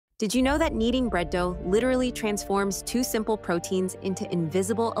Did you know that kneading bread dough literally transforms two simple proteins into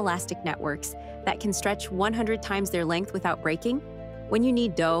invisible elastic networks that can stretch 100 times their length without breaking? When you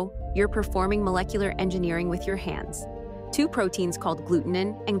knead dough, you're performing molecular engineering with your hands. Two proteins called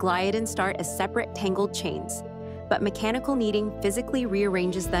glutenin and gliadin start as separate tangled chains, but mechanical kneading physically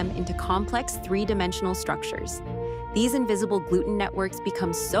rearranges them into complex three-dimensional structures. These invisible gluten networks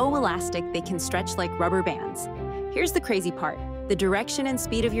become so elastic they can stretch like rubber bands. Here's the crazy part. The direction and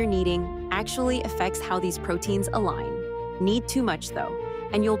speed of your kneading actually affects how these proteins align. Knead too much though,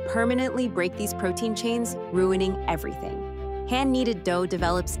 and you'll permanently break these protein chains, ruining everything. Hand-kneaded dough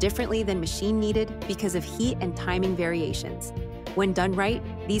develops differently than machine-kneaded because of heat and timing variations. When done right,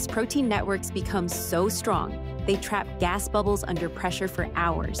 these protein networks become so strong, they trap gas bubbles under pressure for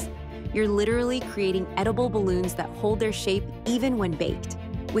hours. You're literally creating edible balloons that hold their shape even when baked.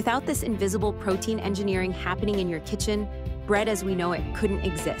 Without this invisible protein engineering happening in your kitchen, bread as we know it couldn't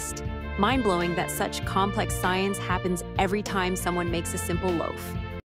exist. Mind-blowing that such complex science happens every time someone makes a simple loaf.